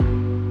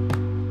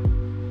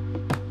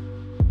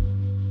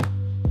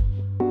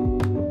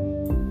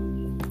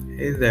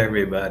Hey there,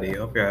 everybody.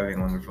 Hope you're having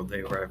a wonderful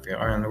day wherever you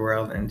are in the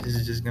world. And this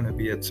is just going to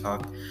be a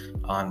talk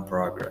on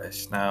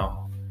progress.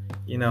 Now,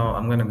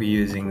 I'm going to be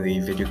using the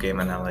video game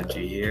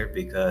analogy here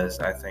because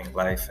I think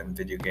life and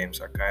video games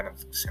are kind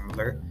of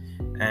similar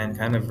and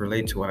kind of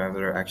relate to one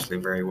another actually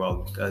very well.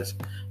 Because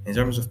in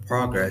terms of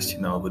progress,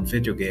 with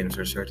video games,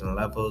 there are certain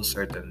levels,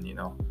 certain,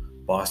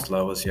 boss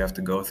levels you have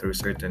to go through,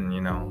 certain,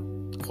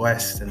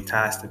 quests and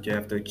tasks that you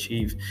have to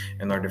achieve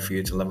in order for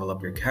you to level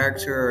up your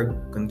character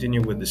or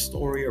continue with the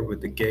story or with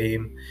the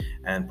game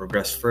and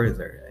progress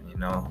further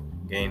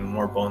and gain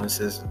more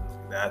bonuses and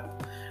like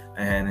that.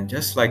 And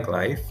just like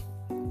life,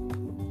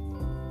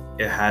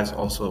 it has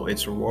also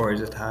its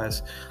rewards, it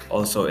has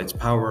also its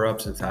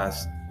power-ups, it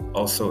has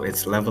also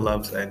its level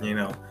ups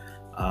and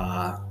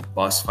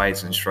boss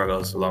fights and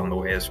struggles along the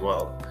way as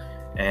well.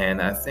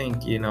 And I think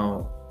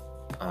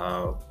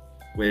uh,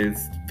 with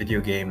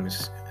video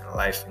games and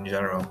life in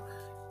general,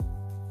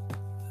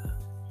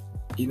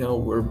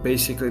 we're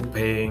basically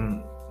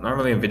playing.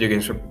 Normally in video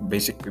games, we're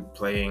basically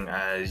playing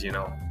as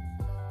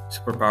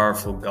super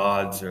powerful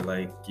gods or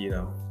like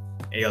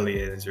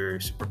aliens or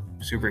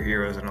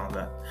superheroes and all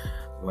that.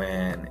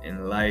 When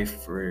in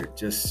life, we're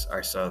just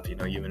ourselves,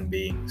 human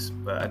beings.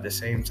 But at the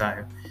same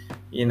time,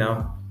 you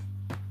know,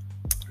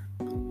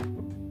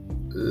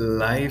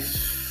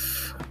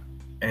 life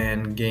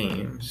and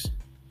games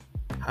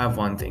have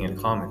one thing in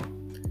common: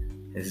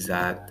 is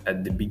that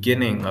at the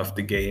beginning of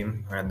the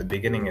game or at the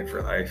beginning of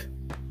your life,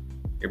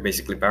 you're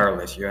basically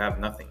powerless. You have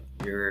nothing.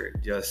 You're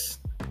just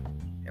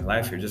in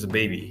life. You're just a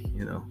baby.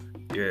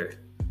 You're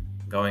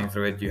going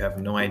through it. You have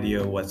no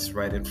idea what's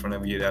right in front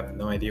of you. You have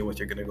no idea what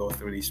you're gonna go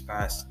through these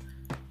past,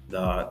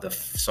 the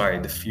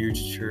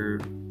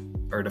future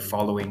or the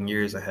following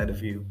years ahead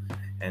of you.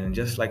 And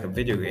just like a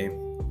video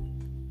game,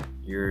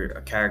 you're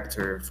a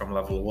character from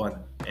level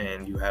one,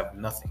 and you have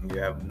nothing.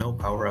 You have no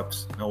power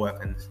ups, no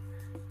weapons,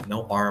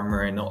 no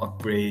armor, no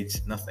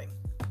upgrades, nothing.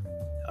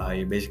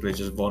 You're basically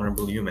just a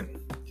vulnerable human,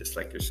 just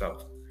like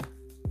yourself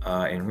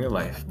in real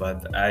life.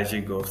 But as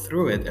you go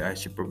through it,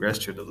 as you progress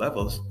through the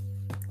levels,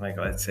 like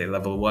let's say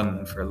level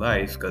one for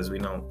life, because we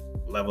know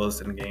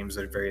levels in games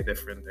are very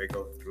different. They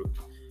go through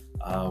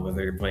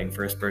whether you're playing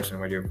first person,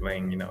 whether you're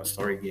playing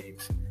story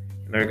games.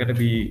 And there are going to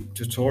be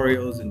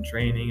tutorials and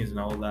trainings and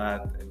all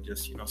that, and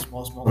just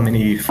small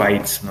mini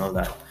fights and all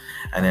that.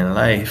 And in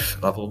life,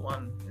 level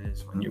one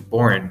is when you're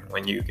born,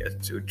 when you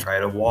get to try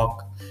to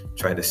walk,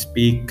 try to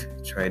speak,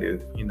 try to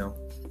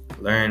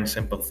learn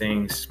simple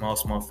things,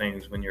 small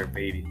things when you're a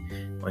baby.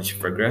 Once you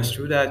progress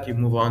through that, you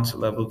move on to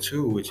level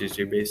two, which is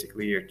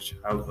basically your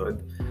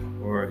childhood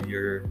or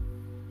your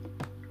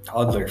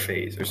toddler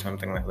phase or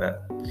something like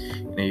that.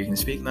 You can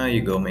speak now,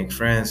 you go make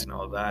friends and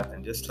all that.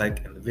 And just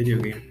like in the video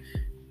game,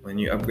 when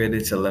you upgrade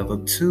it to level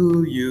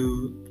two,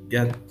 you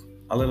get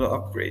a little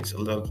upgrades, a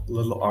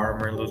little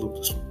armor,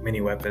 little mini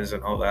weapons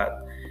and all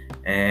that.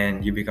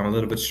 And you become a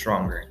little bit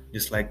stronger,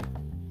 just like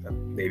a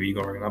baby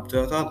growing up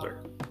to a toddler.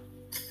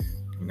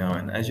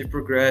 And as you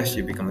progress,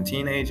 you become a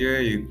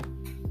teenager.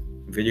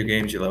 Video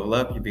games, you level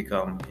up, you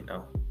become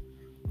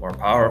more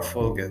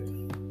powerful, get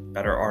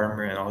better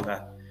armor and all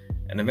that.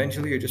 And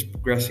eventually you're just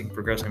progressing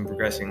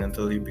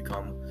until you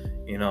become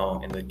in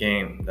the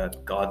game,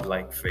 that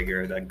godlike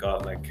figure, that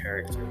godlike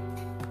character.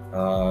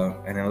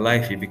 And in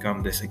life, you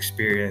become this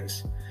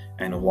experienced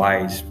and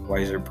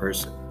wiser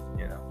person.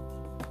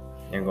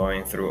 You're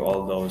going through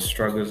all those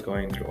struggles,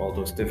 going through all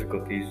those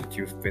difficulties that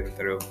you've been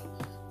through.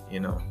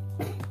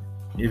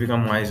 You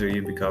become wiser,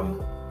 you become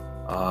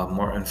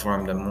more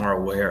informed and more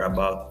aware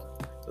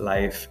about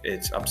life,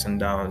 its ups and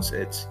downs,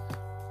 its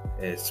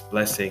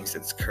blessings,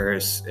 its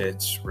curse,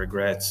 its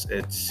regrets,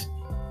 its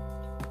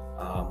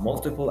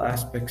multiple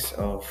aspects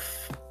of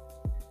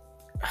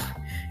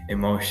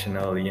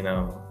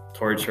emotional,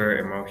 torture,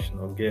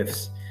 emotional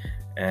gifts,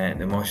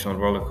 and emotional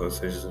roller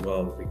coasters as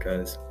well.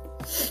 Because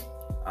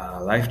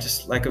life,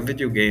 just like a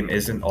video game,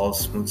 isn't all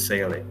smooth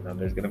sailing.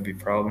 There's gonna be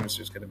problems.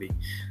 There's gonna be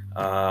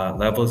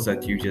levels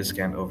that you just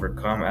can't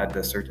overcome at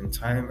a certain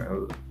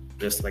time.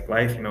 Just like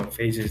life,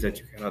 phases that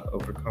you cannot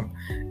overcome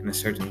in a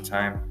certain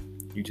time.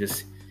 You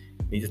just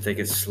need to take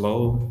it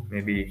slow.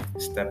 Maybe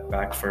step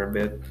back for a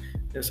bit.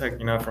 Just like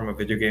from a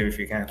video game, if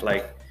you can't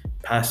like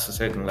pass a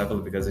certain level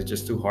because it's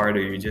just too hard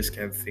or you just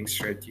can't think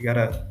straight, you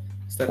gotta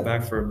step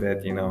back for a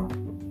bit.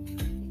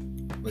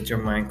 Let your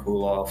mind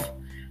cool off,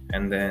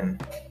 and then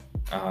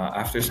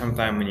after some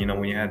time, when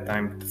you had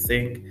time to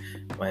think,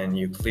 when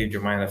you cleared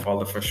your mind of all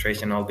the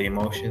frustration, all the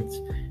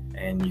emotions,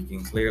 and you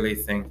can clearly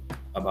think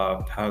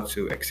about how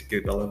to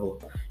execute the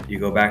level, you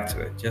go back to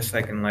it. Just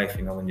like in life,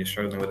 when you're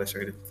struggling with a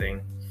certain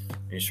thing,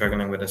 when you're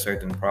struggling with a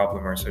certain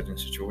problem or a certain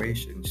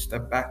situation,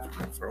 step back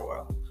from it for a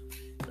while.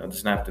 It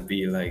doesn't have to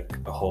be like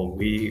a whole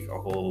week, a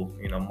whole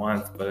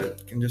month, but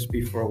it can just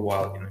be for a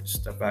while.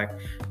 Just step back,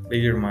 clear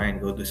your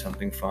mind, go do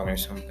something fun or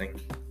something.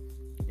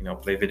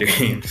 Play video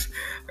games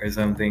or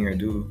something, or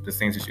do the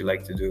things that you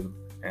like to do.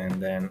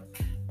 And then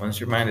once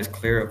your mind is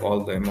clear of all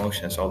the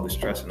emotions, all the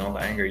stress and all the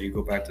anger, you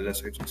go back to that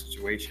certain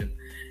situation,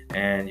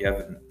 and you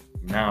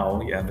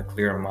have a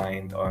clear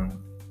mind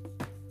on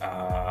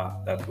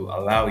that will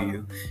allow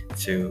you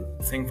to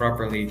think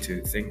properly,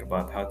 to think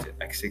about how to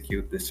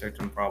execute this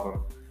certain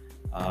problem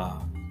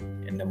uh,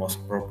 in the most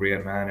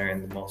appropriate manner,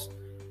 in the most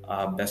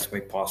best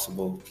way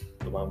possible,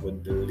 the one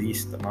with the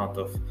least amount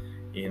of,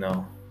 you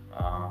know,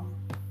 um,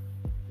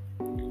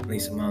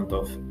 least amount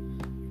of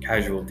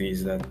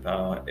casualties that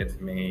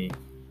it may,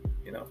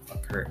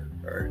 occur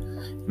or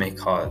may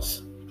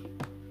cause.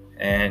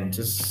 And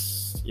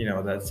just,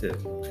 that's it.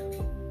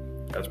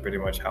 That's pretty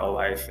much how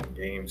life and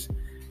games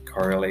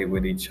correlate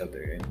with each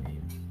other. I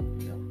mean,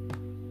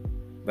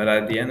 but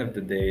at the end of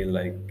the day,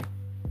 like,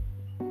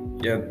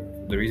 yeah,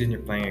 the reason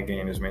you're playing a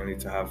game is mainly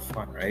to have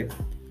fun, right?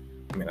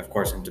 I mean, of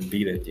course, and to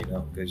beat it,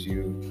 because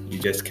you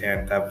just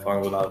can't have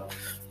fun without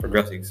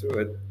progressing through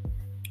it.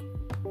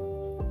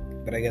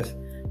 But I guess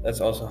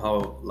that's also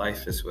how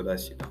life is with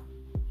us.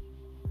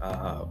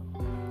 Uh,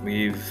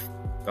 we've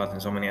gotten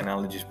so many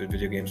analogies with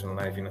video games and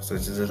life,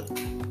 such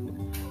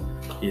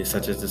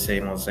as the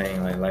same old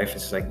saying, like, life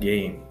is like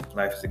game.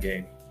 Life is a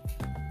game.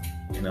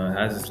 It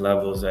has its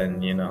levels,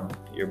 and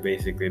you're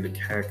basically the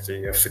character.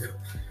 You have to go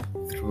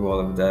through all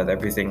of that.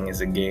 Everything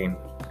is a game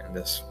in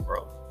this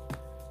world,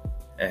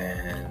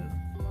 and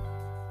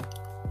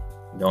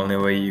the only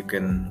way you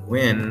can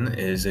win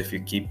is if you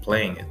keep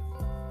playing it.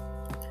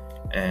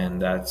 And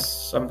that's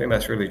something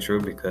that's really true,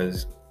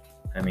 because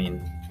I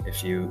mean,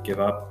 if you give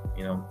up,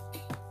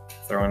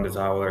 throw in the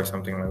towel or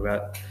something like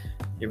that,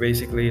 you're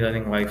basically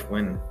letting life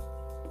win.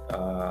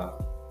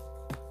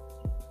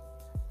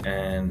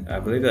 And I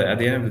believe that at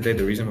the end of the day,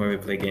 the reason why we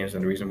play games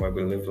and the reason why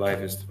we live life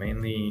is to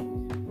mainly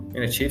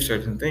achieve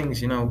certain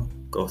things,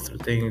 go through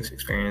things,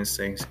 experience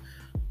things,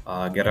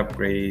 get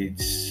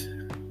upgrades,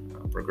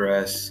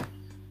 progress,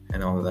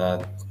 and all of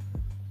that.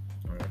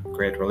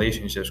 Great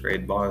relationships,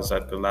 great bonds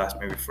that could last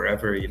maybe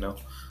forever,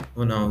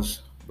 who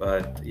knows.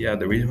 But yeah,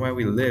 the reason why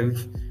we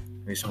live,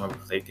 the reason why we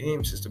play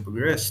games is to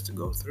progress, to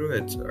go through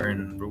it, to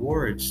earn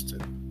rewards, to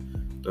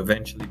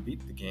eventually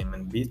beat the game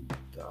and beat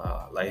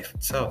life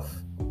itself.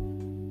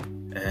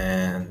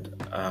 And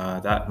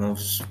that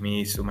moves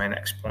me to my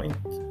next point,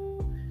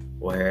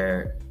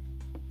 where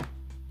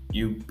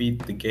you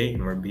beat the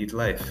game or beat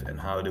life. And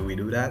how do we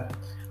do that?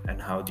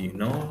 And how do you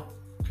know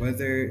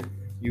whether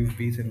you've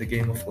beaten the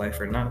game of life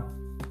or not?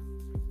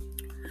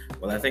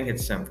 Well, I think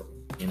it's simple,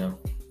 I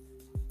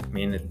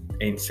mean, it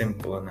ain't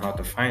simple on how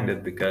to find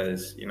it,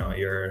 because,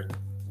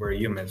 we're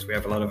humans. We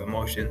have a lot of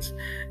emotions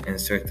and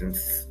certain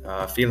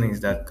feelings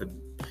that could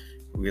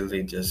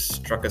really just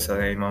struck us at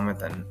any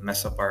moment and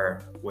mess up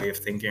our way of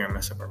thinking, or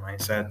mess up our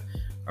mindset,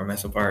 or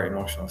mess up our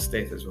emotional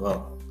state as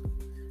well.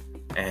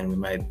 And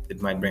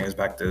it might bring us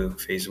back to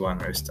phase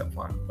 1 or step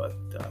 1. But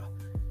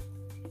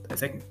I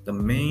think the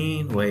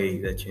main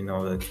way that you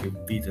know that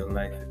you've beaten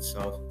life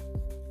itself,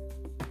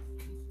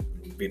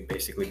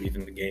 basically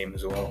beaten the game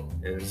as well,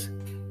 is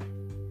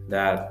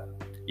that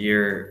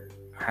you're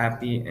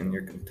happy and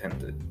you're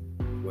contented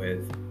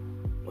with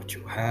what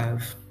you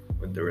have,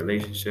 with the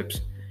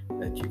relationships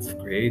that you've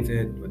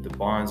created, with the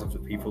bonds of the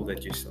people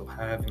that you still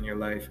have in your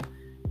life,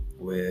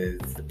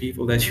 with the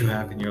people that you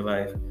have in your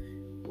life,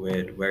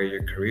 with where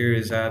your career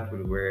is at,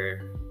 with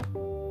where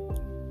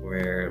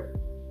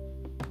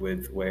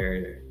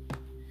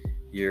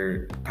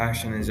your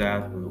passion is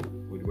at,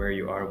 with where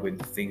you are with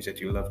the things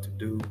that you love to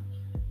do,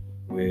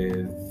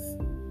 with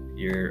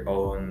your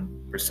own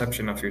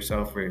perception of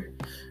yourself, or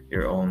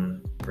your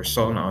own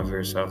persona of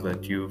yourself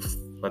that you've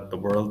let the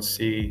world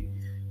see,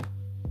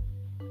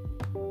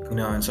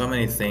 and so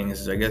many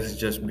things. I guess it's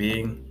just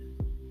being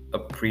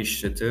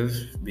appreciative,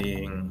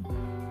 being,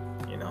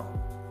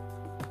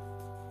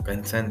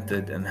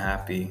 contented and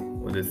happy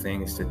with the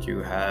things that you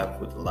have,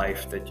 with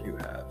life that you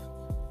have.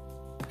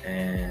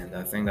 And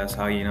I think that's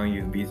how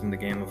you've beaten the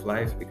game of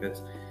life,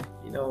 because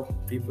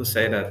people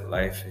say that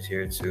life is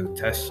here to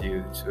test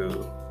you,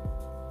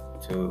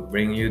 to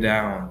bring you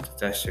down, to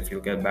test if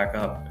you'll get back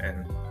up.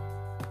 And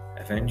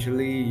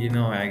eventually,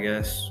 I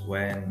guess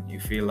when you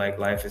feel like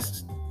life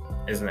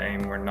isn't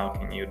anymore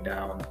knocking you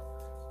down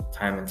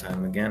time and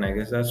time again, I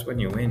guess that's when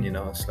you win.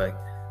 It's like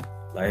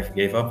life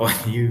gave up on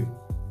you,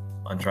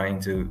 on trying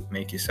to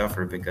make you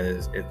suffer,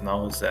 because it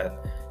knows that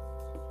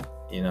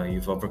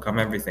you've overcome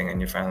everything and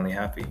you're finally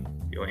happy.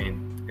 You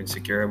ain't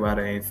insecure about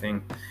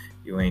anything,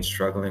 you ain't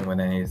struggling with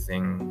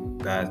anything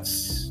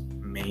that's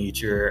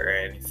major or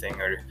anything.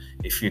 Or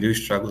if you do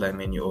struggle,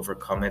 you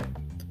overcome it.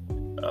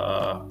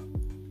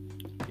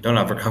 You don't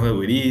overcome it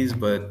with ease,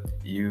 but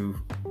you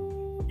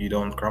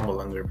don't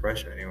crumble under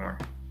pressure anymore.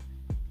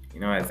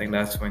 I think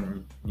that's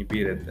when you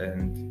beat it,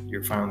 and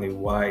you're finally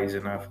wise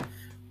enough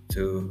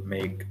to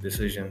make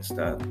decisions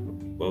that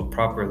will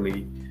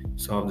properly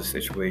solve the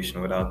situation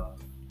without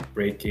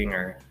breaking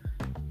or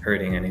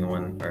hurting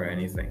anyone or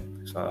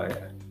anything. So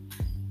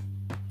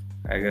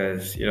I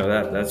guess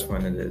that's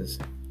when it is.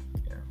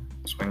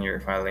 It's when you're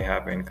finally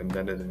happy and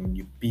contented and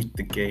you beat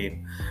the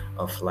game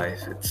of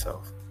life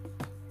itself.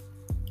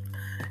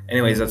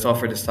 Anyways, that's all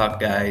for this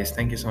talk, guys.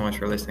 Thank you so much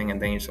for listening, and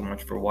thank you so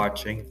much for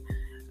watching.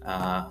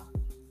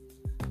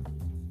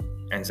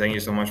 And thank you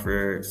so much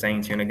for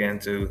staying tuned again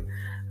to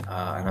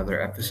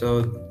another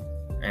episode.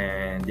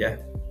 And yeah,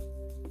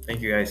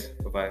 thank you guys.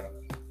 Bye bye.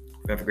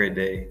 Have a great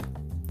day.